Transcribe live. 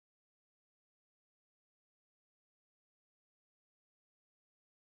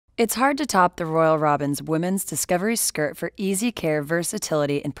It's hard to top the Royal Robbins Women's Discovery Skirt for easy care,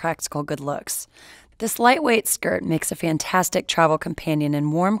 versatility, and practical good looks. This lightweight skirt makes a fantastic travel companion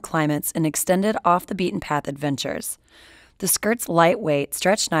in warm climates and extended off-the-beaten-path adventures. The skirt's lightweight,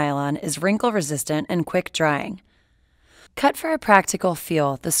 stretch nylon is wrinkle-resistant and quick-drying. Cut for a practical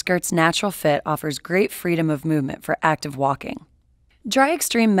feel, the skirt's natural fit offers great freedom of movement for active walking. Dry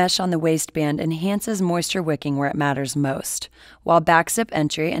extreme mesh on the waistband enhances moisture wicking where it matters most, while back zip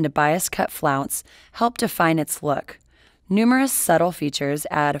entry and a bias cut flounce help define its look. Numerous subtle features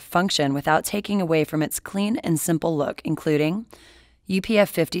add function without taking away from its clean and simple look, including UPF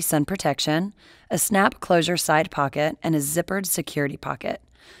 50 sun protection, a snap closure side pocket, and a zippered security pocket.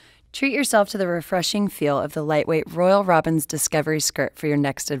 Treat yourself to the refreshing feel of the lightweight Royal Robbins Discovery Skirt for your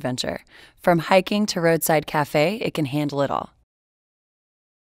next adventure. From hiking to roadside cafe, it can handle it all.